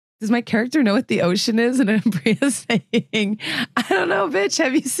does my character know what the ocean is? And Ambria's saying, I don't know, bitch,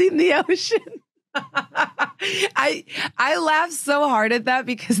 have you seen the ocean? I laugh so hard at that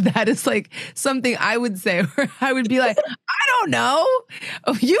because that is like something I would say where I would be like, I don't know.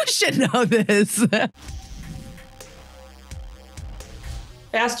 Oh, you should know this.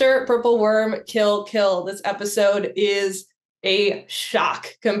 Faster, purple worm, kill, kill. This episode is a shock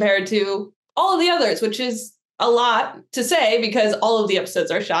compared to all of the others, which is a lot to say because all of the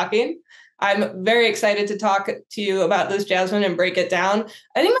episodes are shocking. I'm very excited to talk to you about this, Jasmine, and break it down.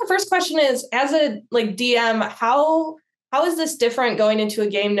 I think my first question is, as a DM, how is this different going into a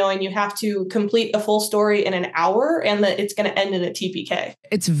game knowing you have to complete a full story in an hour and that it's going to end in a TPK?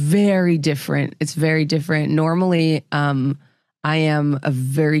 It's very different. It's very different. Normally, I am a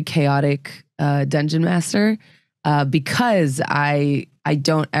very chaotic dungeon master because I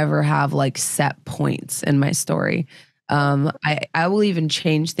don't ever have like set points in my story. I will even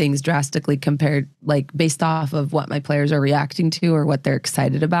change things drastically compared, like based off of what my players are reacting to or what they're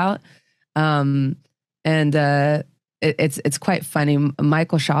excited about. It's quite funny.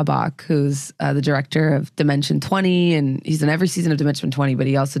 Michael Schabach, who's the director of Dimension 20, and he's in every season of Dimension 20, but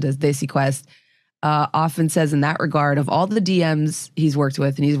he also does Daisy Quest, often says in that regard, of all the DMs he's worked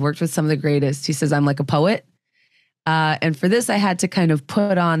with, and he's worked with some of the greatest, he says, I'm like a poet. And for this, I had to kind of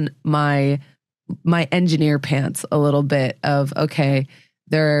put on my engineer pants a little bit of, okay,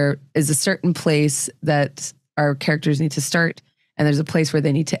 there is a certain place that our characters need to start, and there's a place where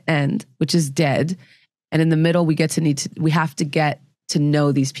they need to end, which is dead. And in the middle, we have to get to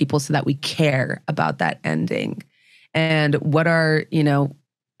know these people so that we care about that ending. And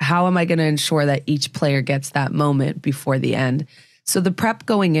how am I going to ensure that each player gets that moment before the end? So the prep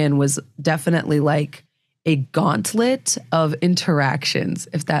going in was definitely like a gauntlet of interactions,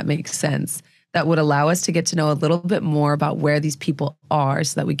 if that makes sense, that would allow us to get to know a little bit more about where these people are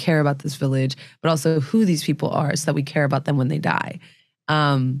so that we care about this village, but also who these people are so that we care about them when they die.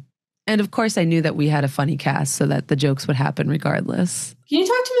 And of course, I knew that we had a funny cast so that the jokes would happen regardless. Can you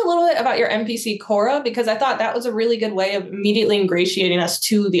talk to me a little bit about your NPC, Cora? Because I thought that was a really good way of immediately ingratiating us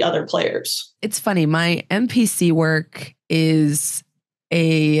to the other players. It's funny. My NPC work is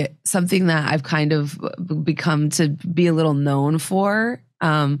something that I've kind of become to be a little known for.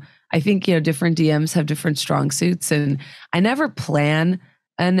 I think, different DMs have different strong suits, and I never plan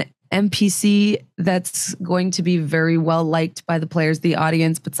an NPC that's going to be very well liked by the players, the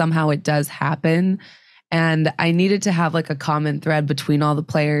audience, but somehow it does happen. And I needed to have like a common thread between all the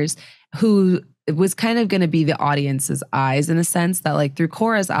players who was kind of going to be the audience's eyes, in a sense that like through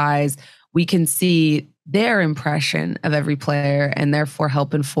Cora's eyes, we can see their impression of every player and therefore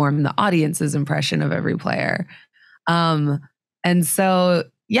help inform the audience's impression of every player. And so,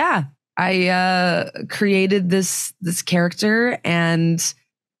 yeah, I created this character, and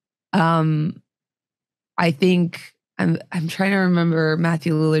I think I'm trying to remember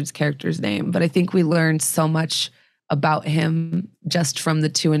Matthew Lillard's character's name, but I think we learned so much about him just from the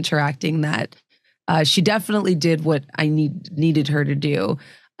two interacting that she definitely did what I needed her to do.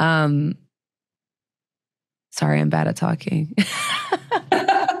 Sorry, I'm bad at talking.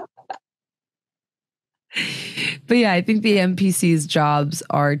 But yeah, I think the NPC's jobs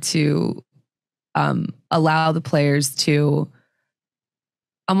are to allow the players to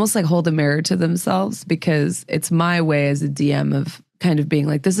almost like hold a mirror to themselves, because it's my way as a DM of kind of being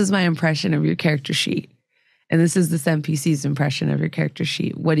like, this is my impression of your character sheet, and this is this NPC's impression of your character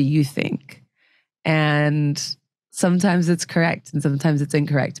sheet. What do you think? And sometimes it's correct and sometimes it's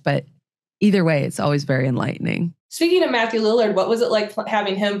incorrect, but either way, it's always very enlightening. Speaking of Matthew Lillard, what was it like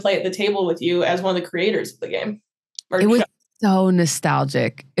having him play at the table with you as one of the creators of the game? It was so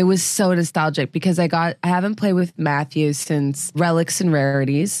nostalgic. It was so nostalgic because I haven't played with Matthew since Relics and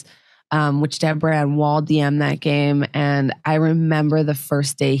Rarities, which Deborah and Wall DM'd that game. And I remember the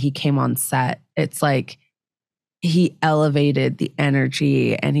first day he came on set. It's like he elevated the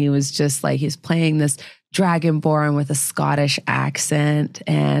energy, and he was just like, he's playing this Dragonborn with a Scottish accent.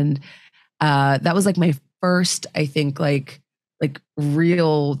 And that was like my first, I think, like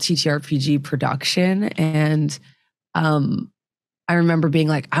real TTRPG production. And I remember being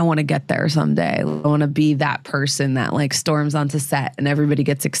like, I want to get there someday. I want to be that person that like storms onto set and everybody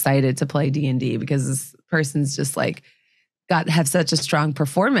gets excited to play D&D because this person's just like have such a strong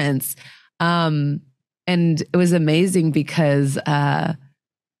performance. And it was amazing because him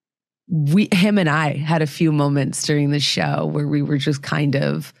and I had a few moments during the show where we were just kind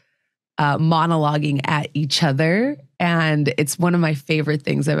of monologuing at each other. And it's one of my favorite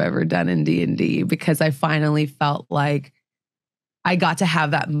things I've ever done in D&D, because I finally felt like I got to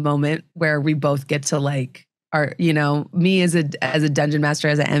have that moment where we both get to like are, you know, me as a dungeon master,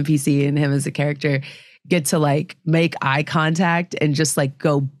 as an NPC, and him as a character get to like make eye contact and just like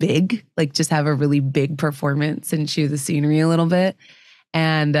go big, like just have a really big performance and chew the scenery a little bit.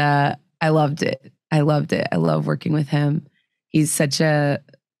 And I loved it. I loved it. I love working with him. He's such a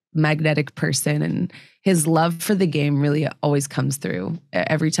magnetic person, and his love for the game really always comes through.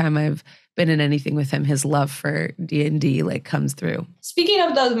 Every time I've been in anything with him, his love for D&D like comes through. Speaking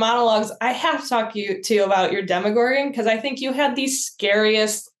of those monologues, I have to talk to you too about your Demogorgon, because I think you had the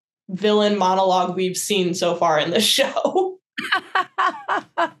scariest villain monologue we've seen so far in the show.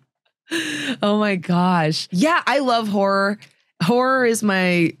 Oh my gosh. Yeah, I love horror. Horror is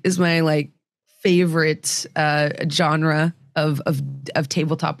my like favorite genre of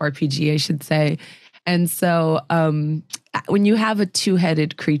tabletop RPG, I should say. And so when you have a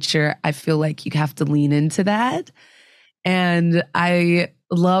two-headed creature, I feel like you have to lean into that. And I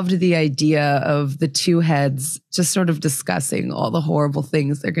loved the idea of the two heads just sort of discussing all the horrible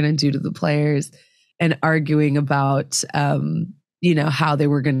things they're going to do to the players and arguing about, you know, how they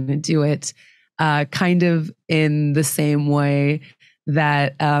were going to do it, kind of in the same way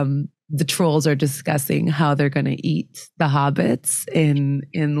that the trolls are discussing how they're going to eat the hobbits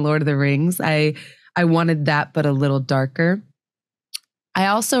in Lord of the Rings. I wanted that, but a little darker. I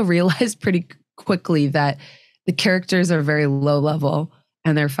also realized pretty quickly that the characters are very low level,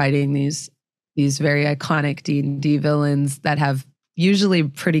 and they're fighting these very iconic D&D villains that have usually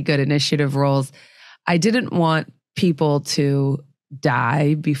pretty good initiative rolls. I didn't want people to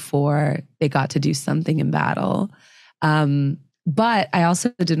die before they got to do something in battle. But I also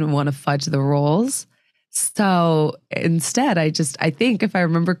didn't want to fudge the rolls. So instead, I think if I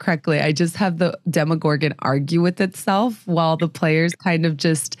remember correctly, I just have the Demogorgon argue with itself while the players kind of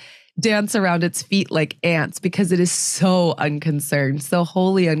just dance around its feet like ants, because it is so unconcerned, so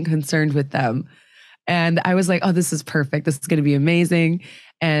wholly unconcerned with them. And I was like, oh, this is perfect. This is going to be amazing.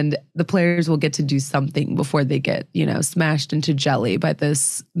 And the players will get to do something before they get, you know, smashed into jelly by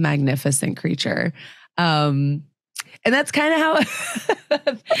this magnificent creature. And that's kind of how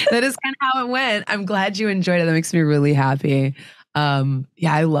that is kind of how it went. I'm glad you enjoyed it. That makes me really happy.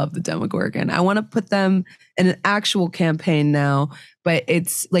 Yeah, I love the Demogorgon. I want to put them in an actual campaign now, but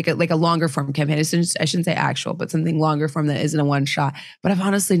it's like a longer form campaign. I shouldn't say actual, but something longer form that isn't a one shot. But I've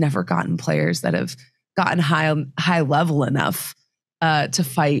honestly never gotten players that have gotten high level enough to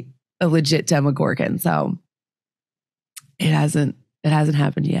fight a legit Demogorgon. So it hasn't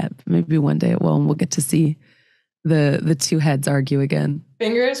happened yet. But maybe one day it will, and we'll get to see the two heads argue again.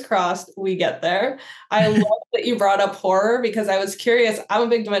 Fingers crossed we get there. I love that you brought up horror, because I was curious. I'm a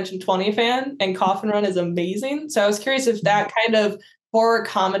big Dimension 20 fan, and Coffin Run is amazing. So I was curious if that kind of horror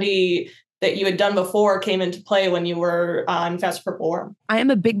comedy that you had done before came into play when you were on Fast Purple Worm. I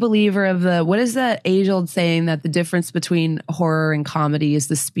am a big believer of what is that age-old saying that the difference between horror and comedy is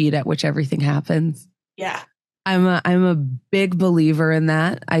the speed at which everything happens? Yeah. I'm a big believer in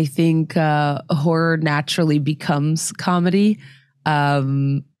that. I think horror naturally becomes comedy,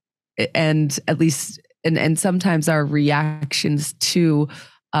 and at least and sometimes our reactions to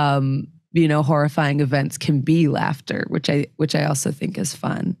horrifying events can be laughter, which I also think is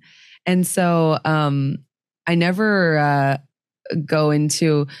fun. And so I never go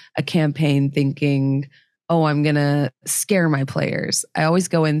into a campaign thinking, oh, I'm going to scare my players. I always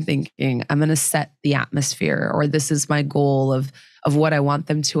go in thinking I'm going to set the atmosphere, or this is my goal of what I want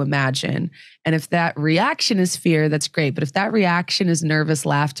them to imagine. And if that reaction is fear, that's great. But if that reaction is nervous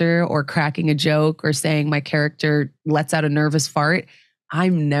laughter or cracking a joke or saying my character lets out a nervous fart,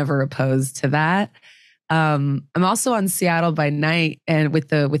 I'm never opposed to that. I'm also on Seattle by Night, and with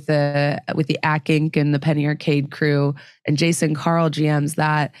the Ack Inc. and the Penny Arcade crew, and Jason Carl GMs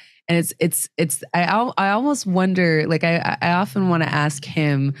that. And I almost wonder, like I often want to ask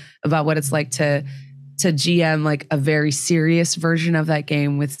him about what it's like to GM like a very serious version of that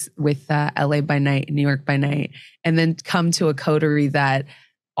game with LA by Night and New York by Night, and then come to a coterie that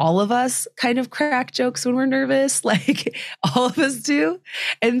all of us kind of crack jokes when we're nervous, like all of us do.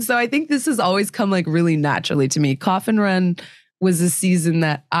 And so I think this has always come like really naturally to me. Coffin Run was a season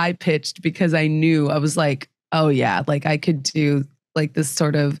that I pitched because I knew, I was like, oh yeah, like I could do like this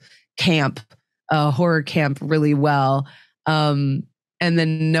sort of horror camp really well. And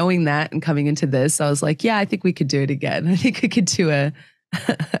then knowing that and coming into this, I was like, yeah, I think we could do it again. I think we could do a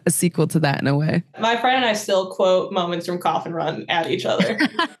sequel to that in a way. My friend and I still quote moments from Coffin Run at each other.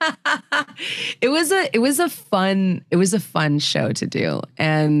 It was a fun show to do.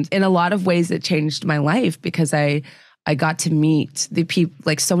 And in a lot of ways it changed my life, because I got to meet the people,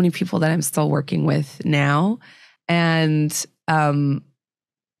 like so many people that I'm still working with now. And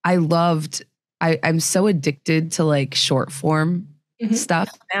I loved I'm so addicted to like short form stuff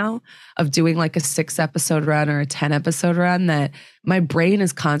now, of doing like a 6-episode run or a 10-episode run, that my brain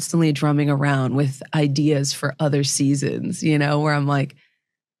is constantly drumming around with ideas for other seasons, you know, where I'm like,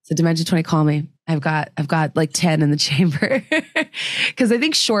 so Dimension 20, call me. I've got like 10 in the chamber. Cause I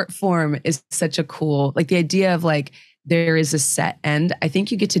think short form is such a cool, like the idea of like, there is a set end. I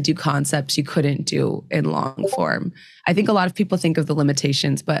think you get to do concepts you couldn't do in long form. I think a lot of people think of the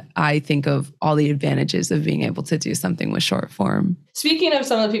limitations, but I think of all the advantages of being able to do something with short form. Speaking of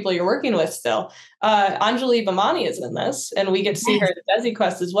some of the people you're working with still, Anjali Bhimani is in this, and we get to see her at Desi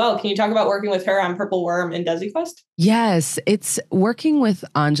Quest as well. Can you talk about working with her on Purple Worm and Desi Quest? Yes, it's working with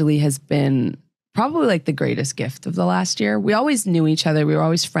Anjali has been probably like the greatest gift of the last year. We always knew each other. We were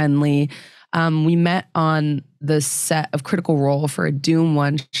always friendly. We met on the set of Critical Role for a Doom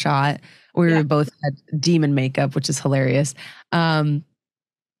one shot. We both had demon makeup, which is hilarious. And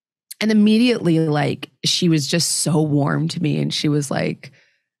immediately, like, she was just so warm to me, and she was like,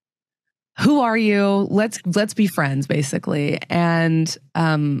 "Who are you? Let's be friends," basically. And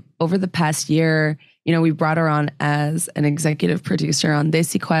over the past year, you know, we brought her on as an executive producer on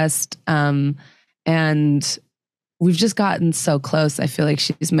Desi Quest, and we've just gotten so close. I feel like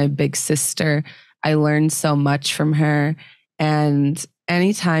she's my big sister. I learned so much from her. And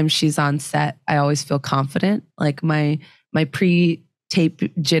anytime she's on set, I always feel confident. Like my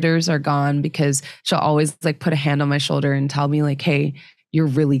pre-tape jitters are gone, because she'll always like put a hand on my shoulder and tell me like, "Hey, you're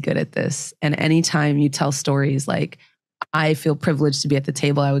really good at this." And anytime you tell stories, like, I feel privileged to be at the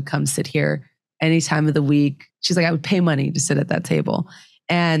table. I would come sit here any time of the week. She's like, I would pay money to sit at that table.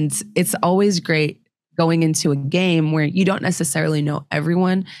 And it's always great going into a game where you don't necessarily know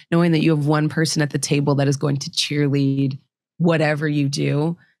everyone, knowing that you have one person at the table that is going to cheerlead whatever you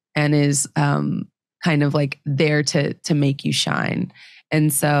do and is kind of like there to make you shine.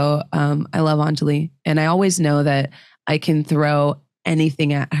 And so I love Anjali, and I always know that I can throw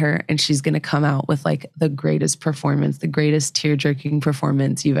anything at her and she's going to come out with like the greatest performance, the greatest tear-jerking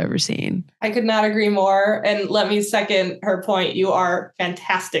performance you've ever seen. I could not agree more. And let me second her point. You are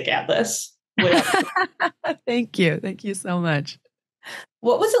fantastic at this. Thank you. Thank you so much.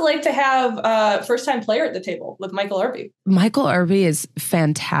 What was it like to have a first-time player at the table with Michael Irby? Michael Irby is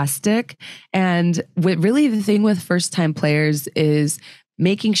fantastic. And really the thing with first-time players is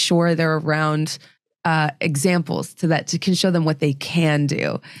making sure they're around examples that can show them what they can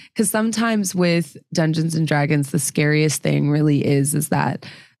do. Because sometimes with Dungeons and Dragons, the scariest thing really is that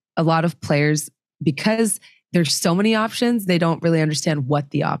a lot of players, because there's so many options, they don't really understand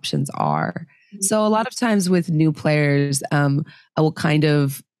what the options are. So a lot of times with new players, I will kind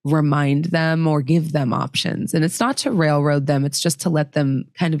of remind them or give them options. And it's not to railroad them, it's just to let them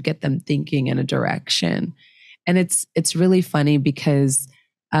kind of get them thinking in a direction. And it's really funny because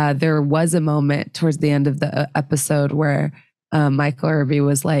there was a moment towards the end of the episode where Michael Irby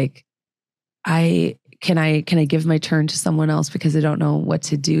was like, Can I give my turn to someone else because I don't know what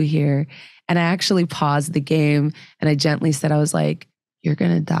to do here? And I actually paused the game and I gently said, I was like, "You're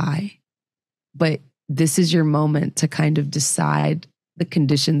going to die, but this is your moment to kind of decide the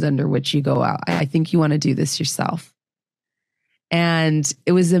conditions under which you go out. I think you want to do this yourself." And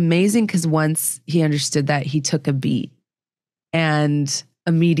it was amazing because once he understood that, he took a beat and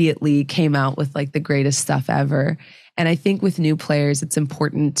immediately came out with like the greatest stuff ever. And I think with new players, it's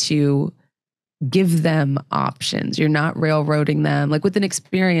important to give them options. You're not railroading them. Like with an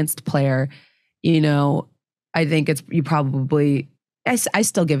experienced player, you know, I think you probably, I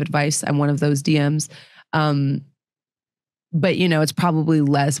still give advice. I'm one of those DMs. But you know, it's probably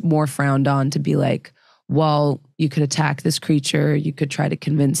more frowned on to be like, well, you could attack this creature. You could try to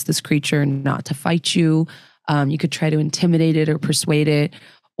convince this creature not to fight you. You could try to intimidate it or persuade it.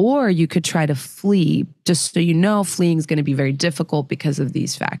 Or you could try to flee, just so you know, fleeing is going to be very difficult because of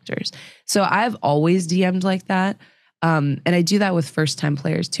these factors. So I've always DM'd like that. And I do that with first-time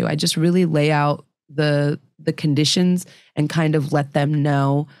players too. I just really lay out the conditions and kind of let them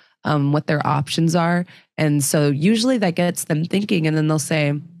know what their options are. And so usually that gets them thinking, and then they'll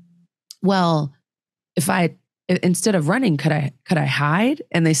say, well, instead of running, could I hide?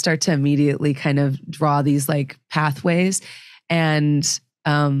 And they start to immediately kind of draw these like pathways. And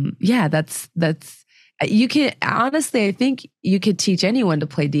that's you can honestly, I think you could teach anyone to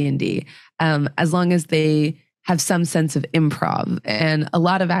play D&D as long as they have some sense of improv. And a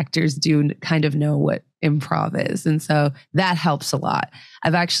lot of actors do kind of know what improv is. And so that helps a lot.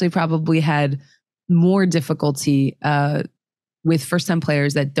 I've actually probably had more difficulty with first-time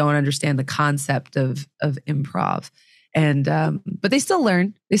players that don't understand the concept of improv. And but they still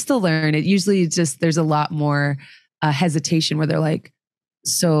learn. It usually just, there's a lot more hesitation where they're like,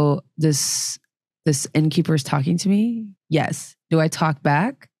 so this this innkeeper is talking to me? Yes. Do I talk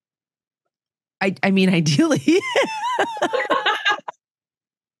back? I mean, ideally.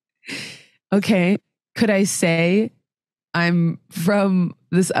 Okay. Could I say I'm from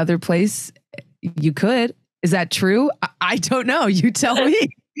this other place? You could. Is that true? I don't know. You tell me.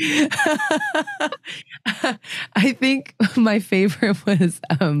 I think my favorite was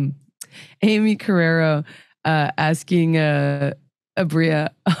Amy Carrero asking Abria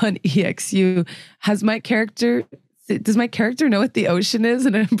on EXU, does my character know what the ocean is?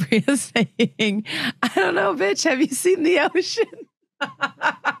 And Abria saying, I don't know, bitch, have you seen the ocean?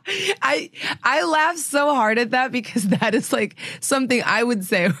 I laugh so hard at that because that is like something I would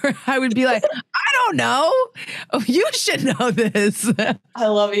say where I would be like, I don't know. Oh, you should know this. I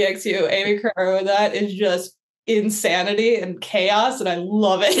love EXU. Amy Carrero, that is just insanity and chaos, and I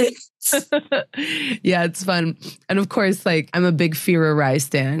love it. Yeah, it's fun. And of course, like, I'm a big Fira Rai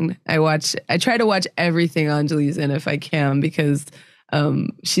stan. I try to watch everything Anjali's in if I can, because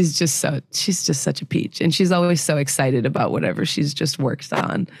she's just such a peach, and she's always so excited about whatever she's just worked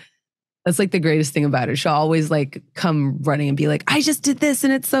on. That's like the greatest thing about her. She'll always like come running and be like, I just did this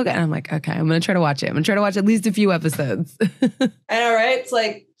and it's so good. And I'm like, okay, I'm going to try to watch it. I'm going to try to watch at least a few episodes. I know, right? It's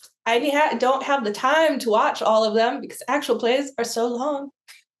like, I don't have the time to watch all of them because actual plays are so long.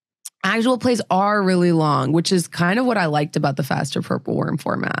 Actual plays are really long, which is kind of what I liked about the Faster Purple Worm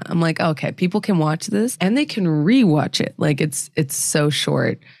format. I'm like, okay, people can watch this and they can rewatch it. Like it's so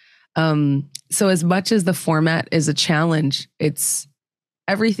short. So as much as the format is a challenge, it's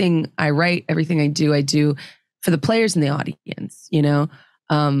everything I write, everything I do for the players and the audience, you know?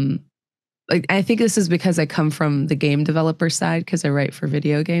 Like, I think this is because I come from the game developer side, because I write for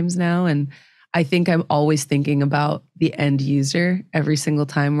video games now. And I think I'm always thinking about the end user every single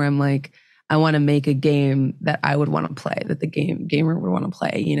time, where I'm like, I want to make a game that I would want to play, that the gamer would want to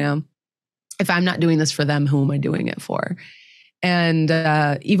play, you know? If I'm not doing this for them, who am I doing it for? And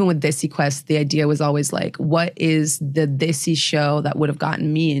even with Desi Quest, the idea was always like, what is the Desi show that would have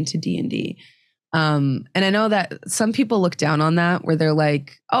gotten me into D&D? And I know that some people look down on that, where they're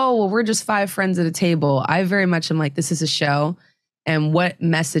like, oh, well, we're just 5 friends at a table. I very much am like, this is a show. And what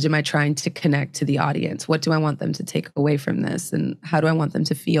message am I trying to connect to the audience? What do I want them to take away from this? And how do I want them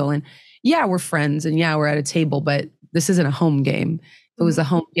to feel? And yeah, we're friends, and yeah, we're at a table, but this isn't a home game. If it was a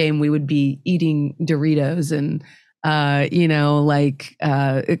home game, we would be eating Doritos and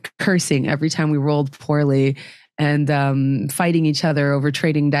cursing every time we rolled poorly, and fighting each other over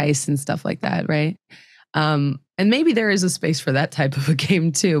trading dice and stuff like that, right? And maybe there is a space for that type of a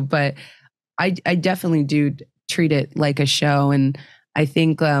game too, but I definitely do treat it like a show. And I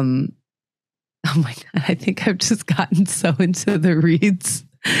think, oh my God, I think I've just gotten so into the reads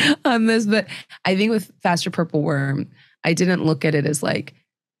on this, but I think with Faster Purple Worm, I didn't look at it as like,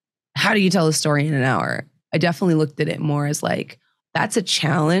 how do you tell a story in an hour? I definitely looked at it more as like, that's a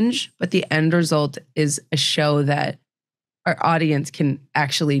challenge, but the end result is a show that our audience can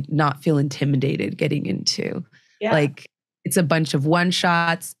actually not feel intimidated getting into. Yeah. Like, it's a bunch of one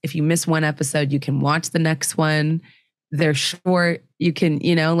shots. If you miss one episode, you can watch the next one. They're short. You can,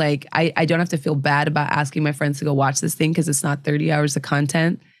 I don't have to feel bad about asking my friends to go watch this thing because it's not 30 hours of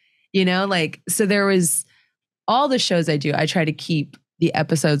content, so there was all the shows I do. I try to keep the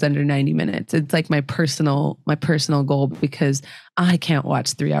episodes under 90 minutes. It's like my personal goal, because I can't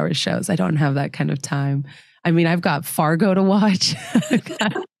watch 3-hour shows. I don't have that kind of time. I mean, I've got Fargo to watch.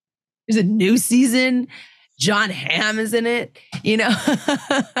 There's a new season. John Hamm is in it,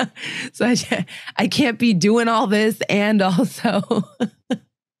 So I can't be doing all this and also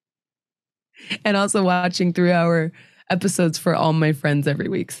watching 3-hour episodes for all my friends every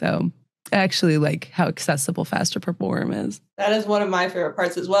week. So I actually like how accessible Faster Purple Worm is. That is one of my favorite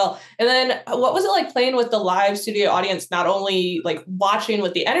parts as well. And then what was it like playing with the live studio audience, not only like watching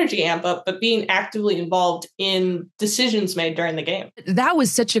with the energy amp up, but being actively involved in decisions made during the game? That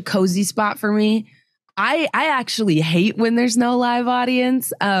was such a cozy spot for me. I actually hate when there's no live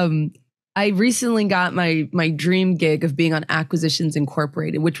audience. I recently got my dream gig of being on Acquisitions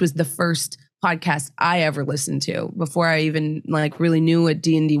Incorporated, which was the first podcast I ever listened to before I even like really knew what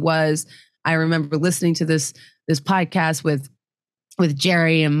D&D was. I remember listening to this podcast with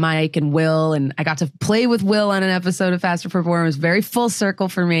Jerry and Mike and Will, and I got to play with Will on an episode of Faster Purple Worm. It was very full circle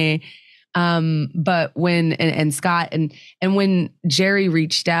for me. But when and Scott and when Jerry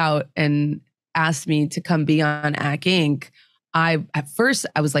reached out and asked me to come be on AC Inc., at first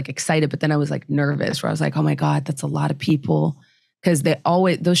I was like excited, but then I was like nervous, where I was like, oh my God, that's a lot of people. Because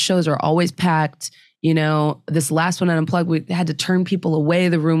those shows are always packed. This last one on Unplugged, we had to turn people away.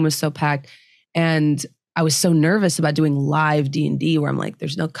 The room was so packed. And I was so nervous about doing live D&D where I'm like,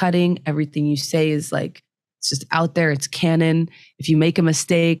 there's no cutting. Everything you say is like, it's just out there. It's canon. If you make a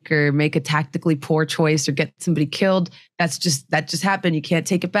mistake or make a tactically poor choice or get somebody killed, that just happened. You can't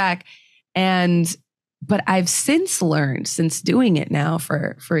take it back. But I've since learned, since doing it now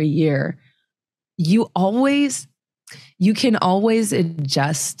for a year, you can always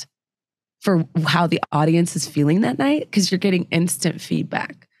adjust for how the audience is feeling that night because you're getting instant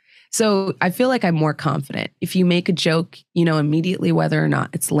feedback. So I feel like I'm more confident. If you make a joke, you know immediately whether or not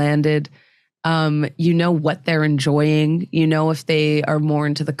it's landed. You know what they're enjoying. You know if they are more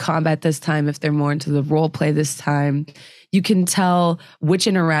into the combat this time, if they're more into the role play this time. You can tell what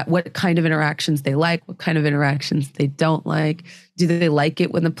kind of interactions they like, what kind of interactions they don't like. Do they like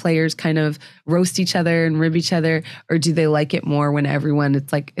it when the players kind of roast each other and rib each other, or do they like it more when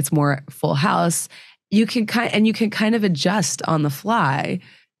it's more full house? You can kind of adjust on the fly.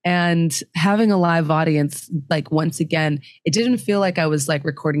 And having a live audience, like once again, it didn't feel like I was like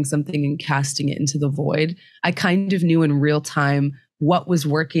recording something and casting it into the void. I kind of knew in real time what was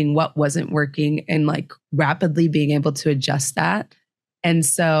working, what wasn't working, and like rapidly being able to adjust that. And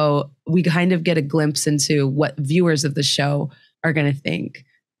so we kind of get a glimpse into what viewers of the show are going to think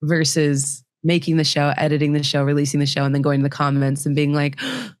versus making the show, editing the show, releasing the show, and then going to the comments and being like,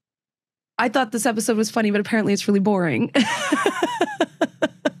 I thought this episode was funny, but apparently it's really boring.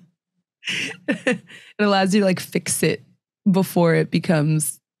 It allows you to like fix it before it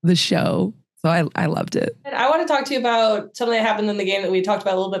becomes the show. So I loved it. And I want to talk to you about something that happened in the game that we talked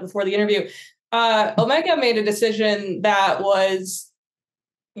about a little bit before the interview. Omega made a decision that was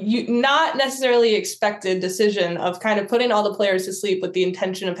not necessarily expected decision of kind of putting all the players to sleep with the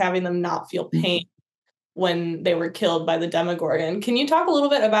intention of having them not feel pain when they were killed by the Demogorgon. Can you talk a little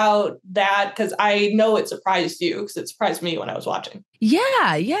bit about that? Because I know it surprised you, because it surprised me when I was watching.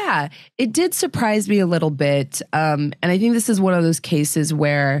 Yeah. It did surprise me a little bit. And I think this is one of those cases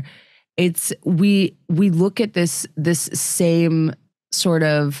where we look at this same sort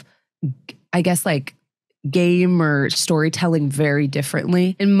of, I guess, like game or storytelling very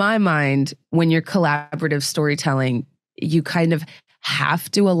differently. In my mind, when you're collaborative storytelling, you kind of have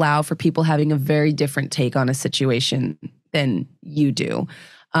to allow for people having a very different take on a situation than you do.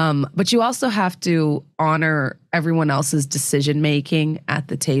 But you also have to honor everyone else's decision-making at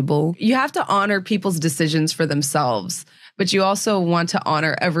the table. You have to honor people's decisions for themselves, but you also want to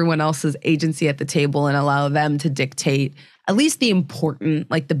honor everyone else's agency at the table and allow them to dictate at least the important,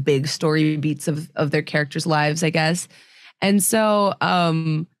 like the big story beats of their characters' lives, I guess. And so,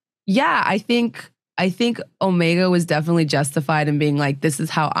 I think Omega was definitely justified in being like, this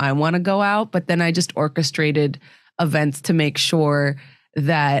is how I want to go out. But then I just orchestrated events to make sure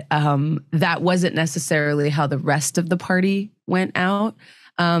that that wasn't necessarily how the rest of the party went out.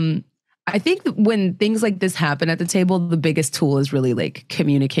 I think that when things like this happen at the table, the biggest tool is really like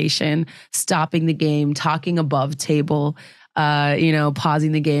communication, stopping the game, talking above table,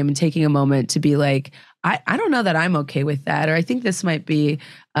 pausing the game and taking a moment to be like, I don't know that I'm okay with that, or I think this might be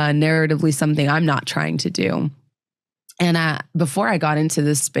narratively something I'm not trying to do. And before I got into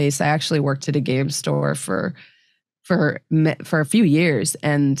this space, I actually worked at a game store for a few years,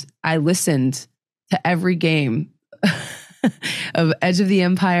 and I listened to every game of Edge of the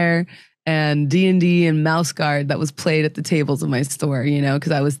Empire and D&D and Mouse Guard that was played at the tables of my store,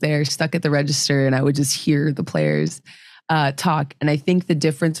 because I was there stuck at the register and I would just hear the players talk. And I think the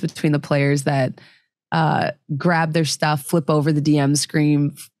difference between the players that grab their stuff, flip over the DM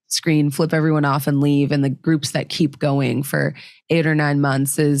screen, flip everyone off and leave, and the groups that keep going for 8 or 9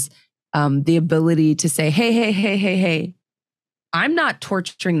 months is the ability to say, hey, I'm not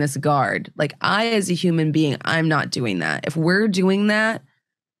torturing this guard. Like, I, as a human being, I'm not doing that. If we're doing that,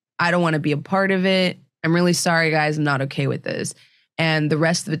 I don't want to be a part of it. I'm really sorry, guys. I'm not okay with this. And the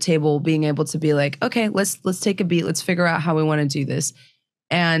rest of the table being able to be like, okay, let's take a beat. Let's figure out how we want to do this.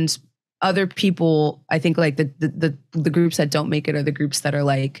 And other people, I think, like the groups that don't make it are the groups that are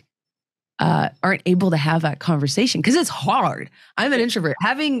like, aren't able to have that conversation because it's hard. I'm an introvert.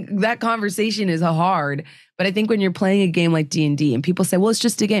 Having that conversation is hard. But I think when you're playing a game like D&D and people say, well, it's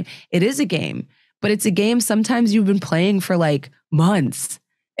just a game. It is a game, but it's a game sometimes you've been playing for like months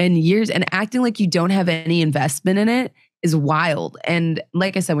and years, and acting like you don't have any investment in it is wild. And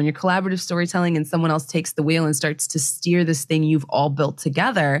like I said, when you're collaborative storytelling and someone else takes the wheel and starts to steer this thing you've all built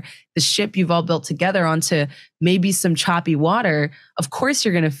together, the ship you've all built together onto maybe some choppy water, of course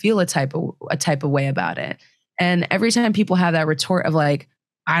you're going to feel a type of way about it. And every time people have that retort of like,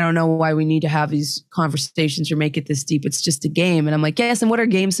 I don't know why we need to have these conversations or make it this deep, it's just a game. And I'm like, yes, and what are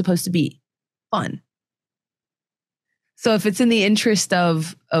games supposed to be? Fun. So if it's in the interest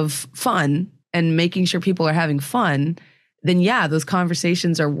of fun, and making sure people are having fun, then yeah, those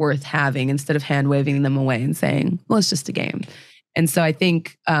conversations are worth having instead of hand waving them away and saying, well, it's just a game. And so I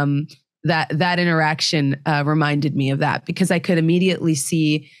think that interaction reminded me of that, because I could immediately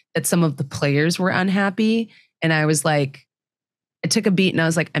see that some of the players were unhappy. And I was like, I took a beat and I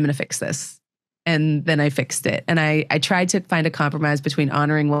was like, I'm going to fix this. And then I fixed it. And I tried to find a compromise between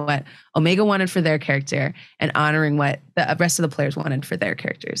honoring what Omega wanted for their character and honoring what the rest of the players wanted for their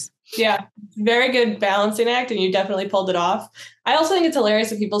characters. Yeah, very good balancing act, and you definitely pulled it off. I also think it's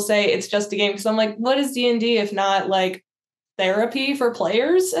hilarious if people say it's just a game, because I'm like, what is D&D if not like therapy for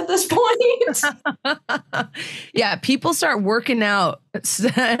players at this point? Yeah, people start working out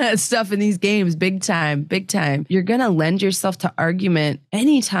stuff in these games big time. You're going to lend yourself to argument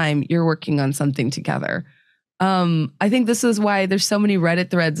anytime you're working on something together. I think this is why there's so many Reddit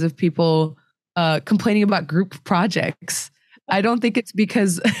threads of people complaining about group projects. I don't think it's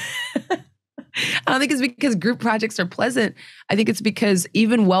because group projects are pleasant. I think it's because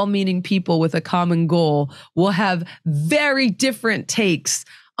even well-meaning people with a common goal will have very different takes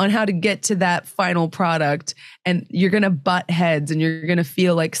on how to get to that final product. And you're going to butt heads and you're going to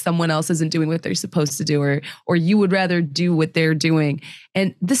feel like someone else isn't doing what they're supposed to do, or you would rather do what they're doing.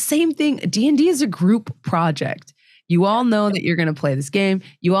 And the same thing, D&D is a group project. You all know that you're going to play this game.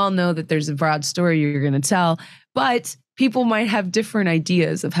 You all know that there's a broad story you're going to tell, but people might have different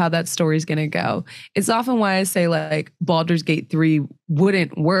ideas of how that story is going to go. It's often why I say like Baldur's Gate 3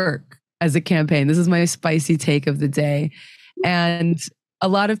 wouldn't work as a campaign. This is my spicy take of the day. And a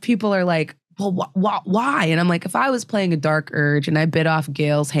lot of people are like, well, why? And I'm like, if I was playing a Dark Urge and I bit off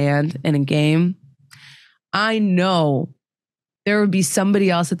Gale's hand in a game, I know there would be somebody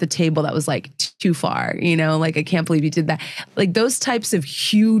else at the table that was like too far, like, I can't believe you did that. Like those types of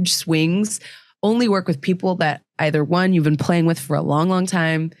huge swings only work with people that either one, you've been playing with for a long, long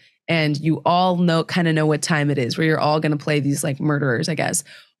time, and you all kind of know what time it is, where you're all going to play these like murderers, I guess.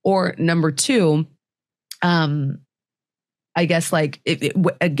 Or number two, I guess like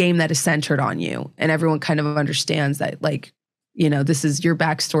a game that is centered on you and everyone kind of understands that, like, this is your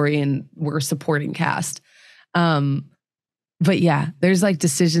backstory and we're a supporting cast. But yeah, there's like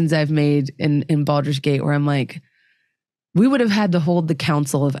decisions I've made in Baldur's Gate where I'm like, we would have had to hold the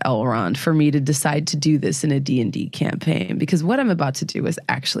Council of Elrond for me to decide to do this in a D&D campaign, because what I'm about to do is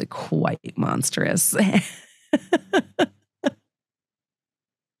actually quite monstrous. But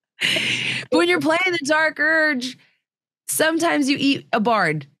when you're playing the Dark Urge, sometimes you eat a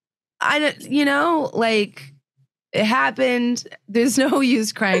bard. Like it happened. There's no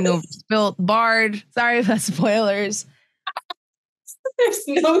use crying over spilt bard. Sorry if that's spoilers. There's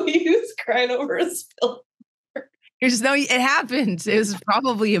no use crying over a spilt. It happened. It was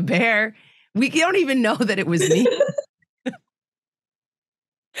probably a bear. We don't even know that it was me.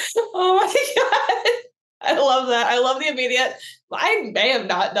 Oh my God. I love that. I love the immediate, I may have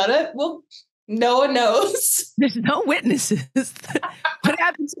not done it. Well, no one knows. There's no witnesses. What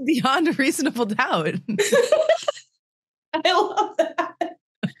happens beyond a reasonable doubt? I love that.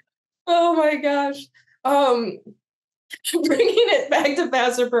 Oh my gosh. Bringing it back to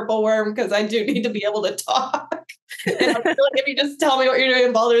Faster Purple Worm, because I do need to be able to talk. And I feel like if you just tell me what you're doing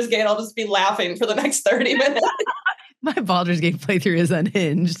in Baldur's Gate, I'll just be laughing for the next 30 minutes. My Baldur's Gate playthrough is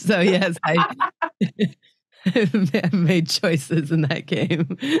unhinged. So yes, I made choices in that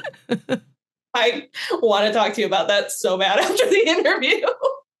game. I want to talk to you about that so bad after the interview.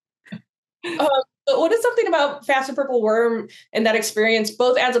 But what is something about Faster Purple Worm and that experience,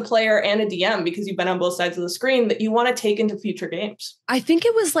 both as a player and a DM, because you've been on both sides of the screen, that you want to take into future games? I think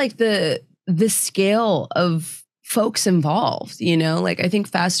it was like the scale of folks involved, like I think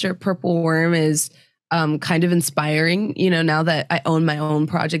Faster Purple Worm is kind of inspiring, now that I own my own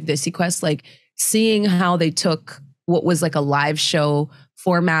project, Quest, like seeing how they took what was like a live show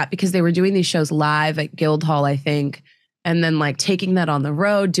format, because they were doing these shows live at Guildhall, I think, and then like taking that on the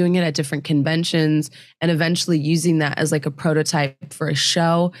road, doing it at different conventions, and eventually using that as like a prototype for a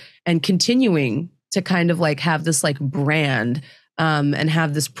show, and continuing to kind of like have this like brand and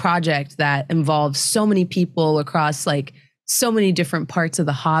have this project that involves so many people across like so many different parts of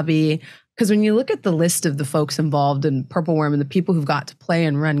the hobby. Because when you look at the list of the folks involved in Purple Worm and the people who've got to play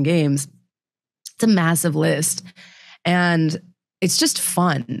and run games, it's a massive list. And it's just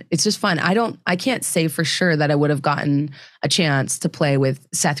fun. I can't say for sure that I would have gotten a chance to play with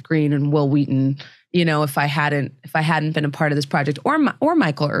Seth Green and Will Wheaton, if I hadn't been a part of this project, or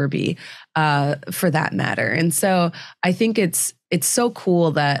Michael Irby, for that matter. And so I think it's so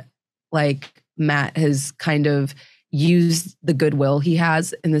cool that like Matt has kind of used the goodwill he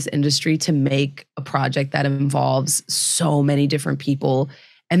has in this industry to make a project that involves so many different people,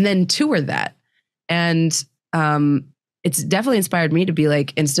 and then tour that. And it's definitely inspired me to be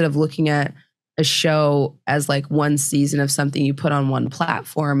like, instead of looking at a show as like one season of something you put on one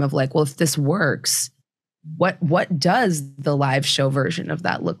platform, of like, well, if this works, what does the live show version of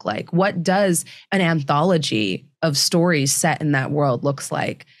that look like? What does an anthology of stories set in that world look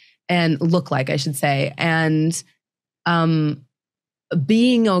like, I should say. And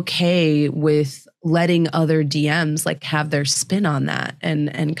being okay with letting other DMs like have their spin on that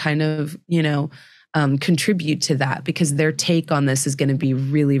and kind of, contribute to that, because their take on this is going to be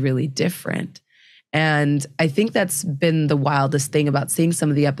really, really different. And I think that's been the wildest thing about seeing some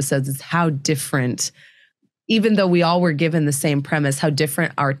of the episodes, is how different, even though we all were given the same premise, how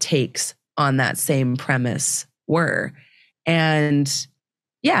different our takes on that same premise were. And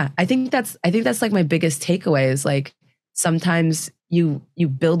yeah, I think that's like my biggest takeaway, is like, sometimes you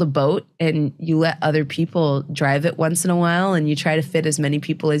build a boat and you let other people drive it once in a while, and you try to fit as many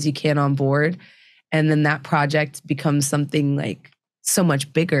people as you can on board. And then that project becomes something like so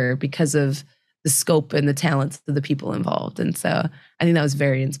much bigger because of the scope and the talents of the people involved. And so I think that was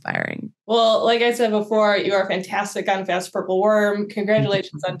very inspiring. Well, like I said before, you are fantastic on Fast Purple Worm.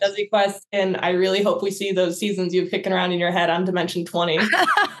 Congratulations on Desi Quest. And I really hope we see those seasons you've kicking around in your head on Dimension 20.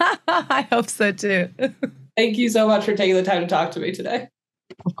 I hope so too. Thank you so much for taking the time to talk to me today.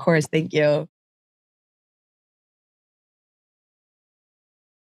 Of course. Thank you.